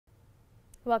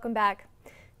Welcome back.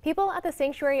 People at the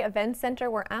Sanctuary Event Center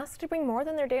were asked to bring more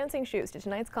than their dancing shoes to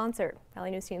tonight's concert.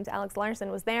 Valley News Team's Alex Larson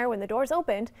was there when the doors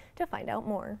opened to find out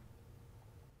more.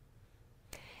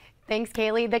 Thanks,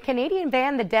 Kaylee. The Canadian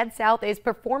band The Dead South is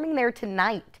performing there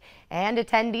tonight, and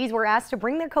attendees were asked to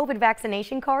bring their COVID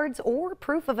vaccination cards or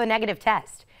proof of a negative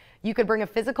test. You could bring a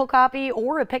physical copy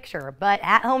or a picture, but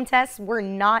at-home tests were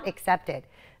not accepted.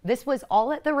 This was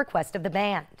all at the request of the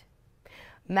band.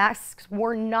 Masks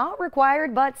were not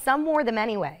required, but some wore them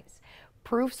anyways.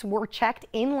 Proofs were checked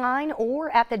in line or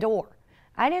at the door.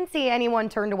 I didn't see anyone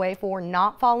turned away for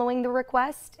not following the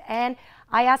request, and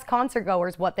I asked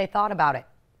concertgoers what they thought about it.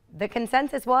 The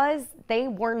consensus was they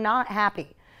were not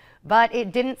happy, but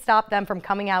it didn't stop them from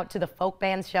coming out to the folk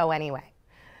band's show anyway.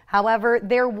 However,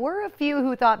 there were a few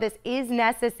who thought this is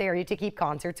necessary to keep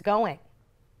concerts going.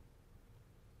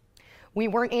 We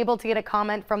weren't able to get a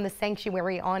comment from the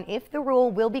Sanctuary on if the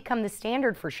rule will become the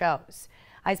standard for shows.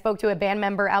 I spoke to a band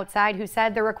member outside who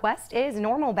said the request is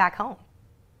normal back home.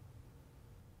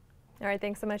 All right,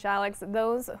 thanks so much, Alex.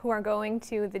 Those who are going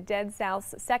to the Dead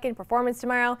South's second performance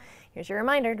tomorrow, here's your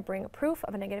reminder to bring a proof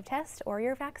of a negative test or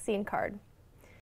your vaccine card.